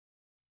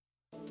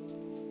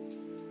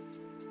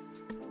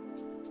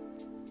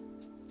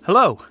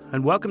Hello,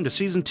 and welcome to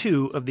Season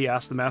 2 of the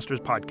Ask the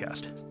Masters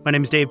podcast. My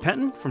name is Dave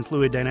Penton from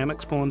Fluid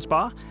Dynamics Pool and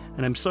Spa,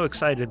 and I'm so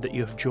excited that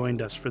you have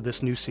joined us for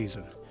this new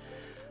season.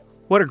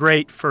 What a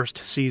great first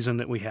season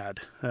that we had.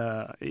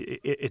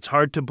 It's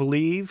hard to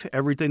believe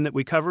everything that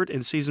we covered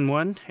in Season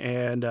 1,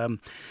 and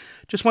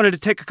just wanted to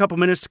take a couple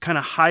minutes to kind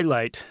of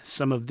highlight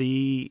some of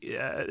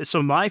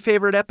my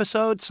favorite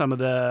episodes, some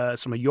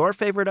of your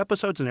favorite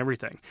episodes, and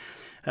everything.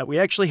 We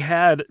actually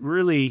had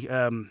really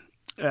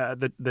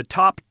the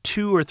top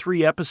 2 or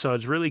 3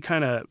 episodes really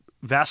kind of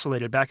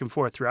vacillated back and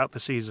forth throughout the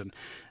season.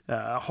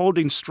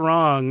 Holding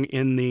strong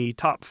in the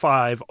top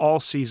 5 all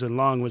season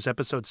long was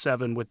episode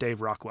 7 with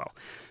Dave Rockwell.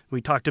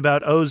 We talked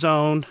about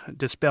ozone,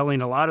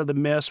 dispelling a lot of the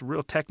myths,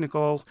 real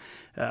technical.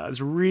 It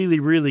was a really,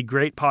 really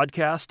great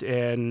podcast,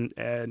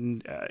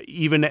 and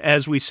even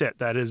as we sit,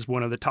 that is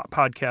one of the top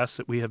podcasts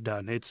that we have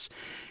done.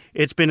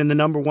 It's been in the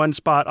number 1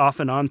 spot off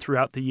and on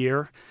throughout the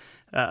year.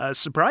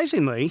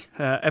 Surprisingly,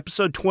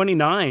 episode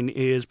 29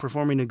 is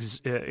performing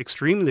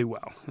extremely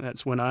well.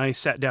 That's when I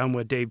sat down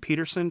with Dave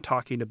Peterson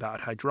talking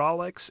about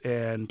hydraulics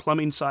and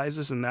plumbing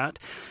sizes and that.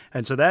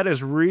 And so that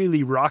has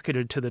really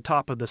rocketed to the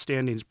top of the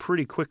standings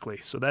pretty quickly.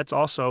 So that's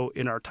also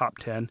in our top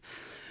 10.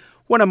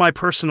 One of my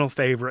personal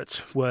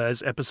favorites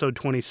was episode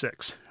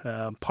 26,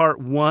 part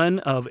 1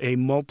 of a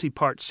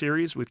multi-part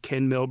series with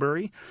Ken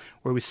Milbury,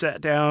 where we sat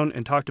down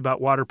and talked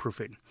about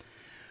waterproofing.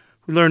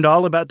 We learned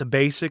all about the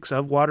basics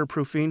of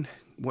waterproofing,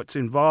 what's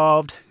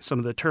involved, some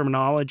of the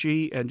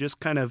terminology, and just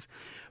kind of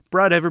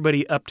brought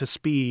everybody up to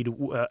speed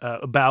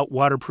about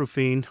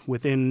waterproofing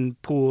within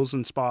pools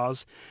and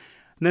spas.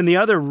 And then the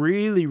other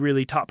really,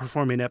 really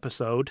top-performing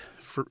episode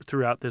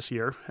throughout this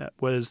year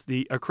was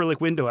the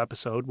acrylic window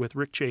episode with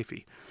Rick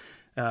Chafee,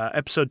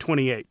 episode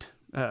 28.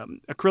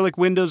 Acrylic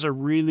windows are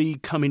really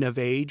coming of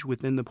age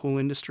within the pool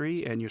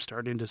industry, and you're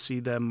starting to see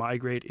them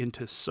migrate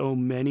into so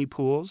many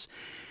pools.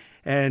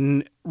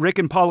 And Rick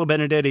and Paula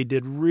Benedetti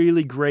did a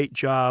really great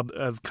job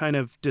of kind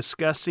of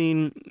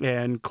discussing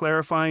and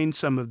clarifying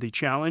some of the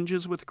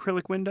challenges with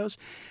acrylic windows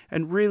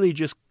and really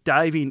just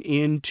diving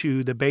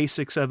into the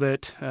basics of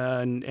it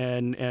and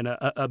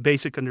a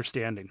basic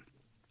understanding.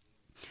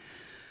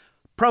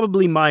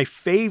 Probably my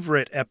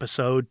favorite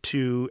episode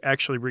to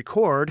actually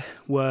record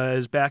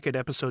was back at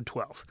episode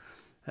 12.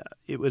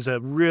 It was a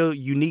real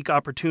unique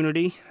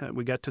opportunity.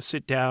 We got to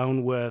sit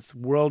down with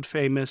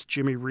world-famous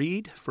Jimmy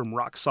Reed from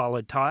Rock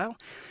Solid Tile.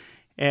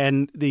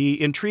 And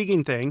the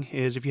intriguing thing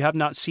is, if you have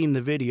not seen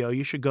the video,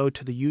 you should go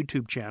to the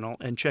YouTube channel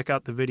and check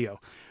out the video.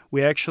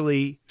 We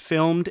actually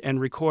filmed and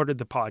recorded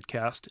the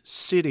podcast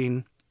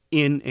sitting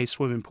in a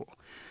swimming pool.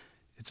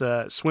 It's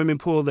a swimming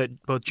pool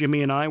that both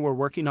Jimmy and I were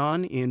working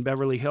on in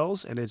Beverly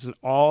Hills, and it's an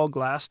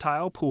all-glass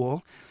tile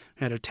pool.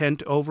 Had a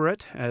tent over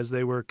it as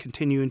they were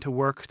continuing to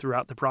work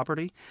throughout the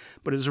property.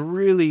 But it was a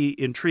really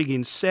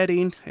intriguing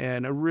setting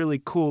and a really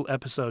cool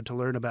episode to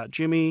learn about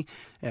Jimmy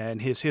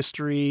and his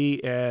history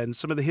and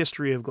some of the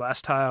history of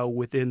glass tile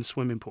within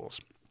swimming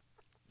pools.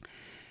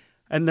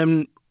 And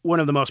then one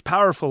of the most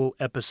powerful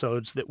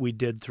episodes that we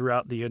did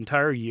throughout the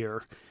entire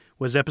year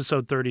was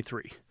episode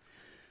 33.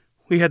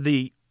 We had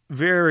the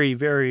very,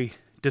 very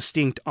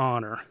distinct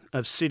honor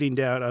of sitting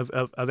down,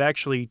 of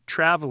actually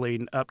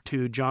traveling up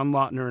to John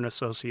Lautner and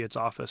Associates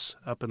office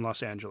up in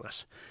Los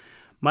Angeles.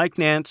 Mike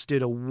Nance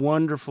did a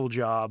wonderful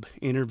job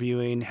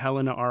interviewing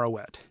Helena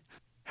Arouet.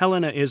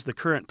 Helena is the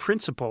current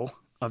principal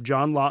of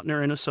John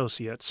Lautner and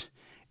Associates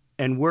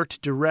and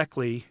worked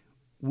directly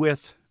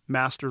with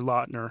Master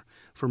Lautner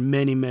for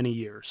many, many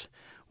years.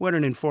 What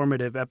an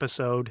informative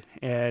episode,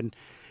 and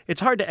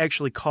it's hard to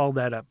actually call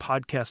that a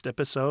podcast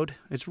episode.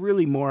 It's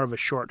really more of a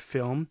short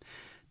film.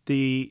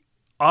 The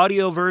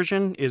audio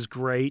version is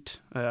great,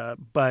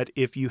 but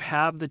if you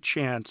have the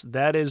chance,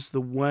 that is the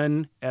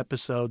one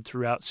episode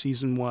throughout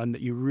Season 1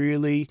 that you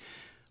really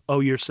owe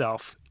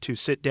yourself to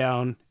sit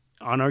down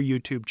on our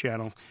YouTube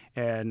channel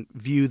and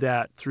view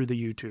that through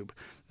the YouTube.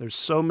 There's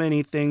so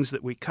many things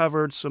that we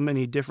covered, so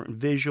many different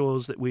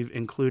visuals that we've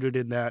included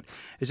in that.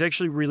 It's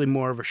actually really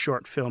more of a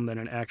short film than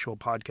an actual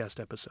podcast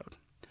episode.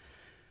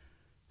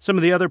 Some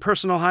of the other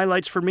personal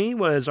highlights for me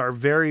was our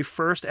very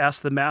first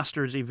Ask the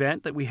Masters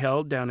event that we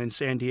held down in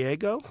San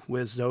Diego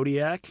with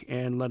Zodiac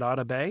and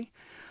Lanada Bay.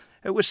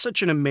 It was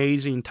such an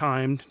amazing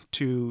time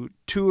to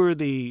tour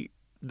the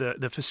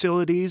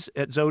facilities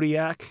at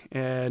Zodiac,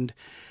 and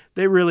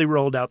they really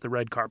rolled out the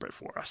red carpet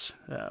for us.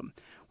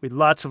 We had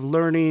lots of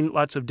learning,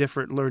 lots of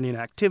different learning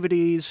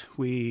activities.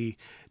 We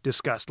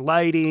discussed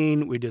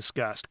lighting, we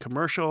discussed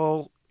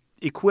commercial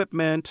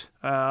equipment,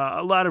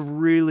 a lot of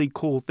really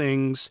cool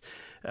things.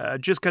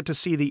 Just got to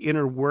see the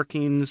inner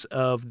workings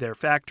of their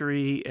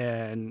factory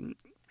and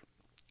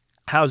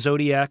how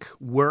Zodiac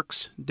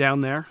works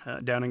down there,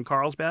 down in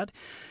Carlsbad.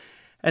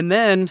 And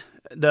then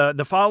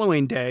the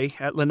following day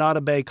at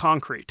Lanada Bay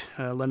Concrete,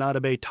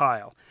 Lanada Bay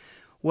Tile.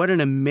 What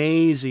an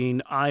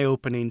amazing,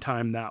 eye-opening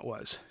time that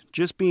was.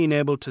 Just being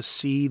able to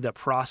see the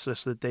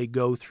process that they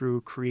go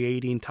through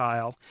creating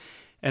tile,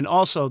 and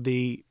also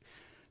the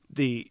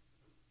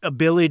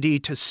ability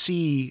to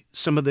see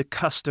some of the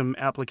custom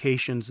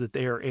applications that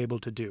they are able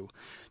to do.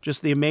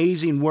 Just the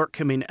amazing work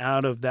coming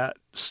out of that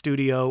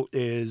studio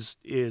is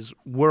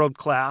world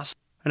class.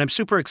 And I'm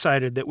super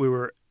excited that we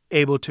were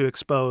able to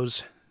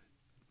expose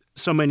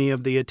so many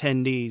of the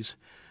attendees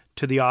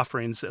to the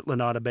offerings that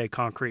Lunada Bay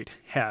Concrete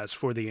has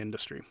for the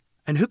industry.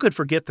 And who could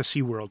forget the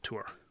SeaWorld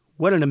tour?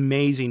 What an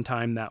amazing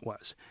time that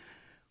was.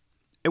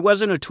 It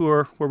wasn't a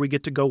tour where we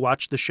get to go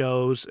watch the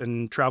shows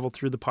and travel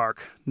through the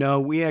park.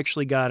 No, we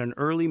actually got an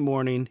early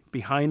morning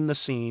behind the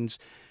scenes,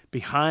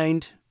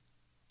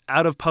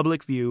 out of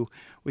public view.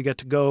 We got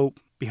to go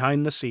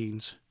behind the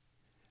scenes,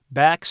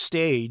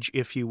 backstage,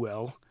 if you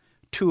will,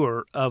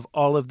 tour of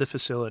all of the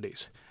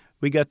facilities.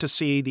 We got to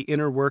see the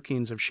inner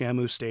workings of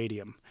Shamu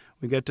Stadium.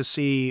 We got to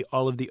see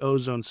all of the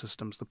ozone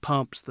systems, the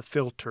pumps, the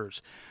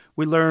filters.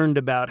 We learned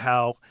about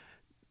how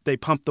they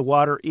pump the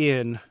water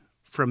in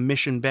from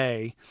Mission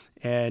Bay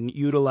and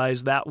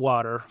utilize that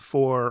water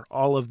for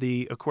all of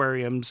the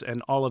aquariums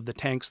and all of the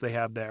tanks they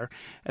have there,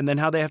 and then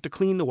how they have to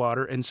clean the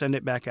water and send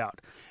it back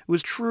out. It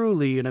was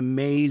truly an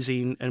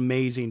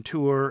amazing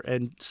tour,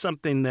 and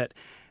something that,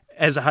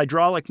 as a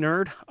hydraulic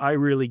nerd, I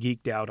really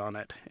geeked out on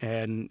it,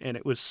 and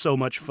it was so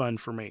much fun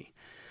for me.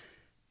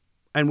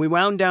 And we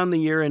wound down the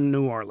year in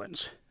New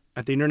Orleans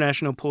at the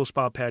International Pool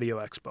Spa Patio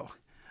Expo.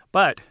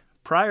 But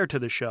prior to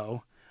the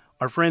show,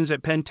 our friends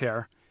at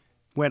Pentair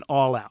went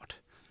all out.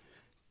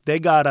 They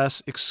got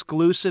us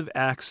exclusive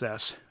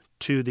access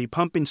to the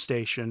pumping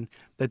station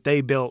that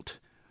they built,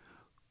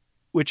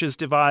 which is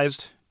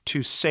devised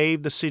to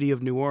save the city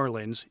of New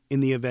Orleans in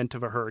the event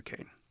of a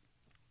hurricane.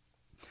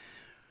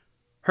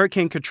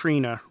 Hurricane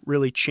Katrina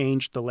really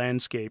changed the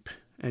landscape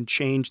and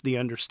changed the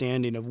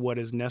understanding of what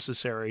is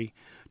necessary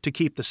to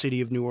keep the city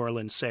of New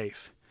Orleans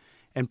safe.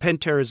 And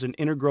Pentair is an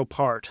integral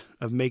part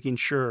of making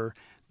sure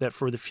that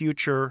for the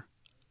future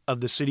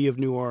of the city of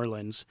New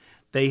Orleans,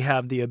 they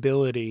have the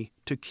ability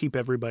to keep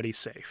everybody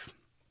safe.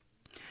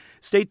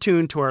 Stay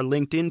tuned to our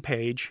LinkedIn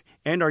page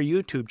and our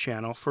YouTube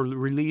channel for the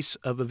release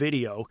of a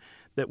video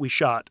that we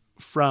shot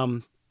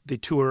from the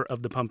tour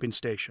of the pumping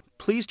station.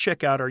 Please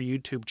check out our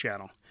YouTube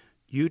channel,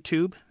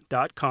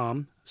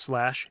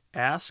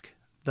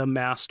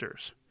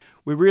 youtube.com/askthemasters.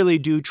 We really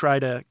do try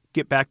to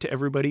get back to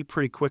everybody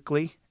pretty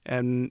quickly,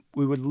 and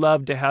we would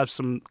love to have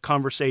some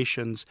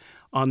conversations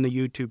on the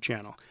YouTube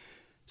channel.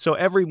 So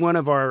every one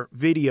of our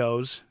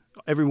videos,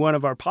 every one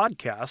of our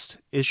podcasts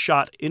is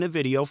shot in a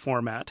video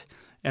format,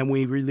 and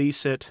we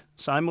release it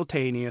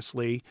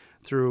simultaneously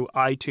through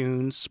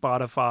iTunes,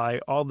 Spotify,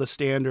 all the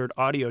standard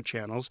audio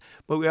channels,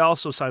 but we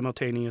also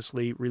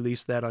simultaneously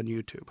release that on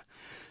YouTube.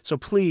 So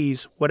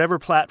please, whatever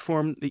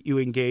platform that you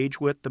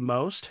engage with the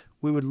most,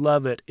 we would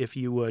love it if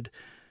you would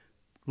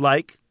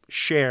like,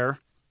 share,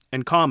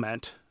 and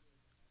comment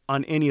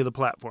on any of the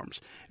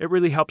platforms. It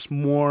really helps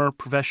more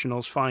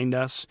professionals find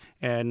us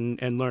and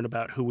learn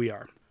about who we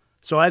are.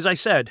 So as I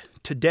said,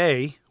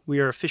 today we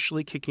are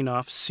officially kicking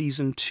off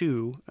Season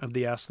 2 of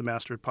the Ask the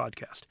Master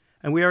podcast.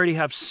 And we already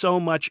have so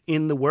much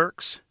in the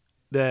works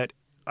that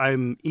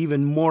I'm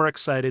even more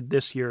excited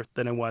this year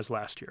than I was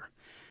last year.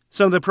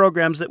 Some of the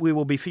programs that we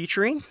will be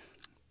featuring,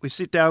 we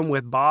sit down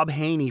with Bob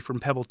Haney from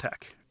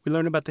PebbleTech. We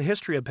learn about the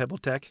history of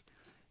PebbleTech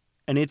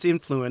and its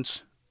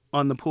influence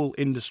on the pool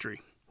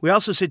industry. We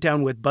also sit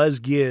down with Buzz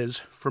Giz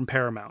from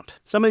Paramount.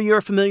 Some of you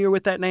are familiar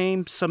with that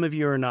name, some of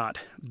you are not.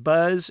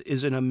 Buzz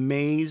is an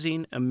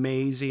amazing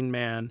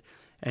man,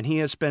 and he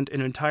has spent an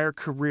entire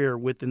career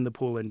within the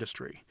pool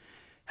industry.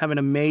 Have an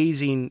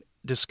amazing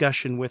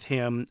discussion with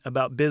him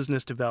about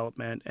business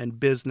development and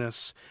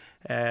business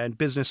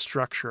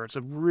structure. It's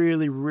a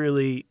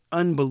really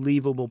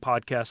unbelievable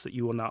podcast that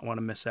you will not want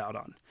to miss out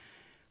on.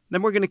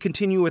 Then we're going to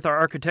continue with our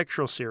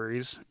architectural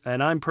series,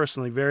 and I'm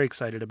personally very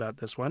excited about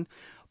this one.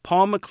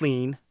 Paul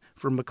McLean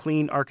from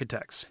McLean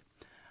Architects.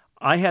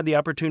 I had the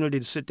opportunity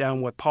to sit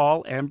down with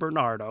Paul and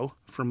Bernardo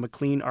from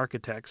McLean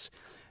Architects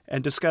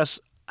and discuss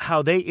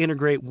how they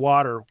integrate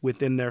water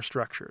within their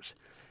structures.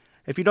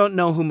 If you don't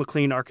know who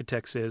McLean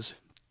Architects is,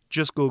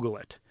 just Google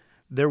it.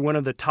 They're one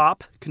of the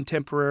top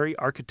contemporary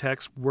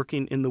architects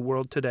working in the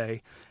world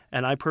today,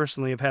 and I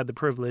personally have had the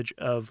privilege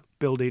of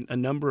building a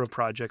number of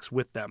projects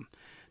with them.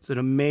 It's an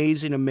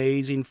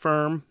amazing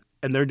firm,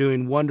 and they're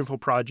doing wonderful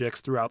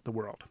projects throughout the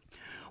world.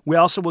 We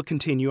also will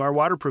continue our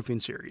waterproofing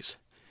series.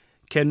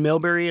 Ken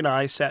Milbury and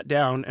I sat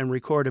down and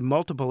recorded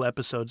multiple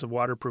episodes of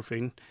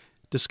waterproofing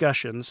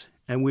discussions,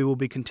 and we will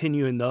be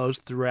continuing those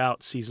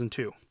throughout Season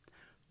 2.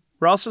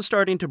 We're also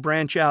starting to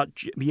branch out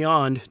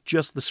beyond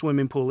just the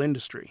swimming pool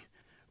industry.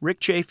 Rick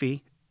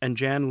Chafee and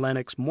Jan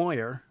Lennox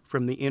Moyer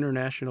from the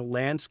International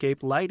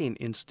Landscape Lighting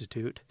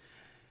Institute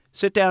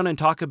sit down and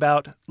talk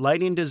about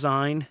lighting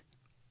design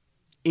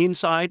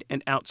inside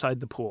and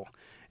outside the pool.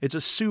 It's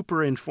a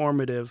super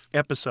informative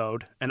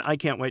episode, and I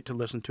can't wait to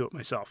listen to it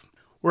myself.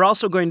 We're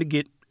also going to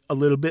get a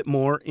little bit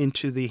more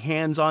into the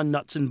hands-on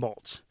nuts and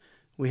bolts.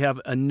 We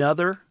have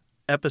another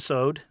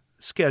episode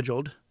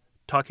scheduled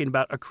talking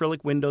about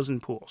acrylic windows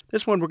and pools.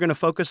 This one, we're going to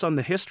focus on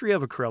the history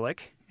of acrylic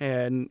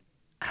and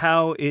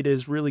how it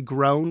is really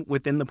grown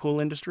within the pool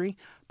industry,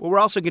 but we're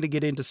also going to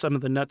get into some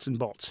of the nuts and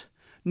bolts.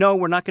 No,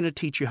 we're not going to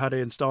teach you how to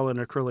install an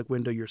acrylic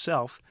window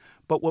yourself,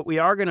 but what we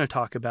are going to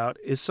talk about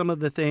is some of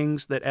the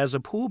things that as a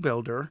pool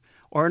builder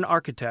or an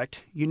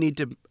architect, you need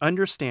to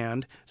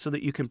understand so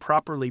that you can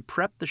properly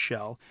prep the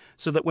shell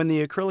so that when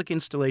the acrylic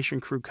installation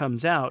crew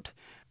comes out,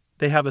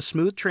 they have a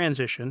smooth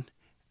transition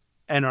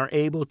and are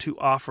able to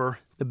offer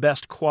the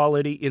best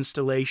quality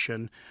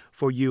installation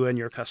for you and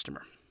your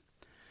customer.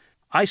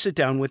 I sit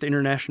down with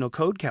International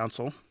Code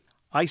Council.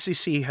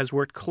 ICC has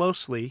worked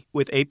closely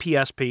with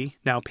APSP,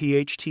 now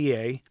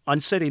PHTA, on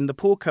setting the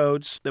pool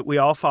codes that we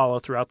all follow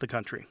throughout the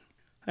country.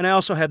 And I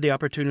also had the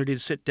opportunity to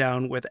sit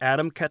down with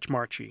Adam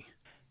Kaczmarchi.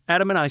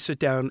 Adam and I sit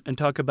down and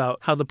talk about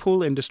how the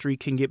pool industry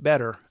can get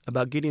better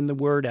about getting the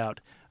word out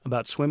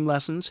about swim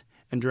lessons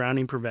and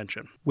drowning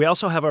prevention. We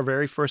also have our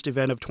very first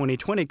event of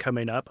 2020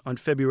 coming up on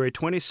February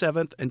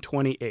 27th and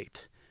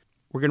 28th.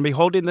 We're going to be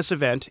holding this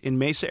event in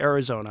Mesa,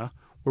 Arizona,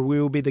 where we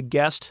will be the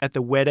guest at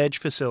the Wet Edge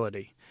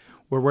facility.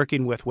 We're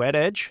working with Wet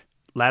Edge,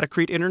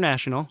 Laticrete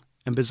International,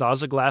 and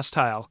Bezaza Glass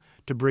Tile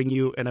to bring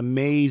you an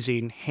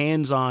amazing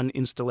hands-on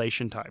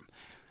installation time.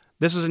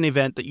 This is an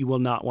event that you will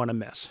not want to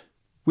miss.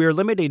 We are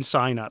limiting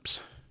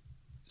sign-ups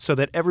so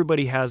that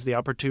everybody has the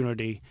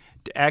opportunity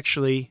to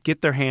actually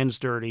get their hands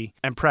dirty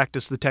and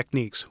practice the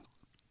techniques.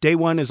 Day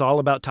one is all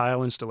about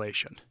tile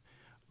installation.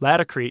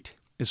 Laticrete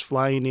is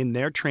flying in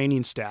their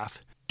training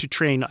staff to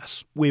train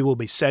us. We will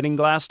be setting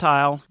glass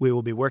tile. We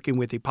will be working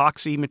with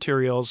epoxy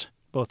materials,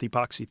 both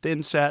epoxy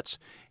thin sets,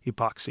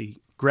 epoxy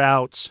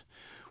grouts.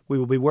 We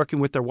will be working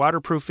with their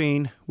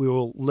waterproofing. We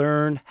will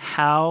learn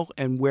how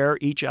and where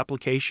each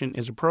application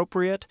is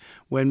appropriate,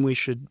 when we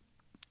should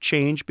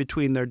change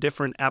between their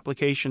different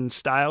application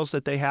styles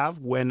that they have,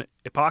 when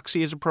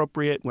epoxy is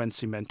appropriate, when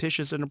cementitious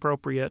is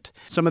inappropriate,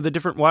 some of the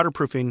different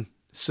waterproofing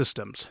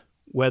systems,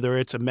 whether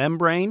it's a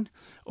membrane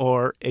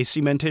or a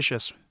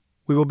cementitious.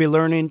 We will be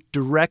learning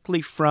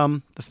directly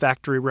from the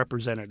factory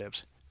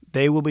representatives.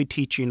 They will be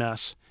teaching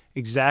us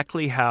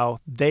exactly how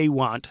they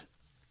want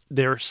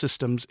their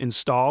systems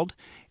installed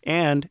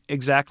and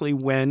exactly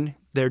when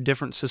their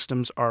different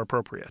systems are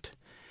appropriate.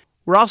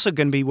 We're also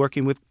going to be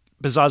working with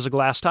Bezaza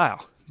Glass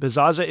Tile.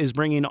 Bezaza is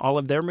bringing all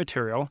of their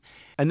material,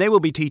 and they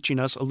will be teaching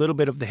us a little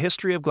bit of the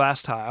history of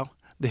glass tile,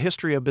 the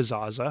history of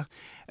Bezaza,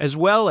 as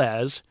well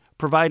as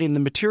providing the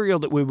material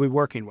that we'll be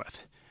working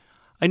with.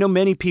 I know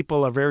many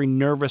people are very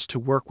nervous to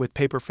work with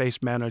paper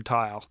face mounted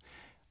tile,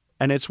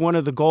 and it's one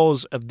of the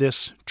goals of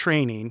this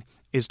training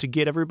is to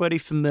get everybody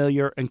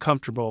familiar and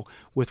comfortable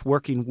with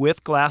working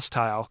with glass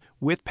tile,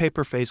 with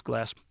paper face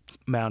glass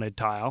mounted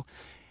tile,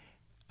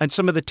 and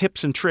some of the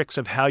tips and tricks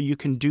of how you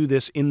can do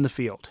this in the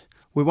field.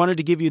 We wanted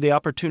to give you the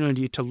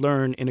opportunity to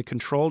learn in a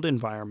controlled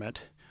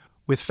environment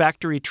with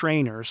factory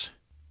trainers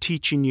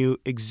teaching you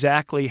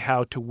exactly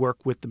how to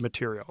work with the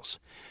materials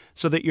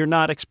so that you're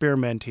not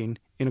experimenting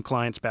in a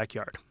client's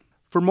backyard.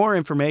 For more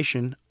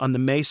information on the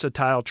Mesa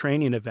Tile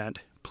Training event,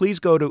 please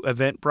go to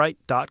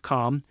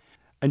eventbrite.com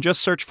and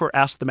just search for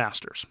Ask the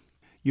Masters.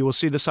 You will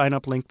see the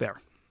sign-up link there.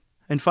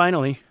 And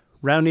finally,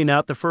 rounding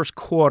out the first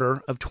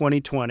quarter of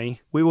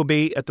 2020, we will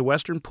be at the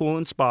Western Pool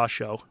and Spa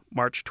Show,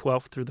 March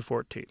 12th through the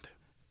 14th.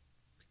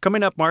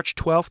 Coming up March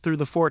 12th through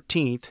the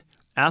 14th,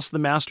 Ask the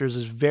Masters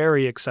is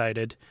very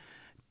excited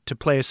to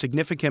play a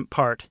significant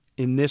part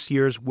in this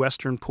year's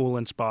Western Pool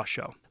and Spa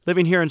Show.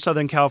 Living here in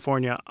Southern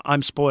California,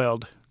 I'm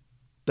spoiled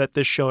that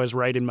this show is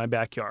right in my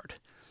backyard.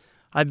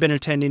 I've been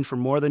attending for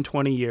more than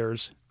 20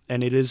 years,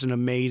 and it is an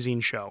amazing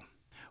show.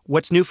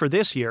 What's new for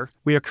this year,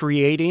 we are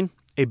creating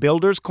a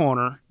Builder's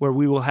Corner where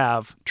we will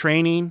have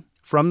training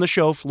from the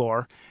show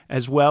floor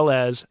as well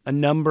as a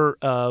number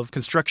of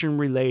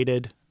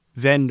construction-related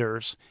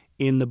vendors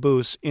in the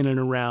booths in and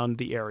around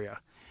the area.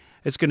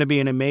 It's going to be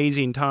an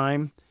amazing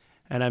time,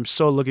 and I'm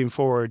so looking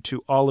forward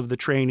to all of the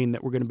training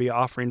that we're going to be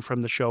offering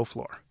from the show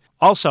floor.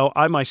 Also,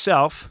 I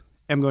myself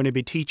am going to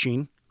be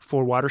teaching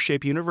for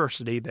Watershape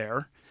University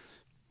there.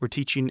 We're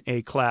teaching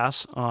a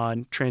class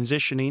on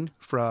transitioning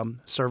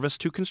from service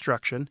to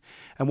construction,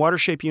 and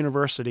Watershape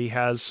University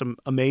has some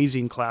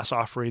amazing class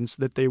offerings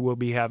that they will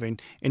be having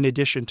in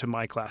addition to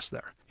my class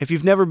there. If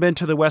you've never been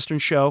to the Western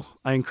Show,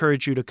 I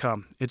encourage you to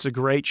come. It's a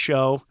great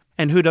show,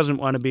 and who doesn't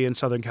want to be in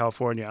Southern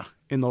California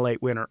in the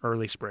late winter,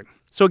 early spring?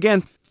 So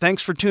again,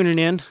 thanks for tuning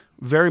in.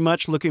 Very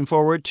much looking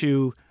forward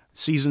to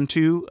Season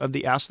 2 of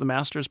the Ask the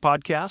Masters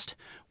podcast.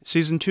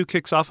 Season 2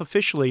 kicks off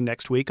officially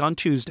next week on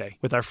Tuesday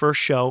with our first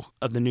show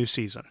of the new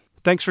season.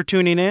 Thanks for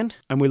tuning in,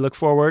 and we look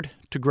forward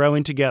to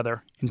growing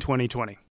together in 2020.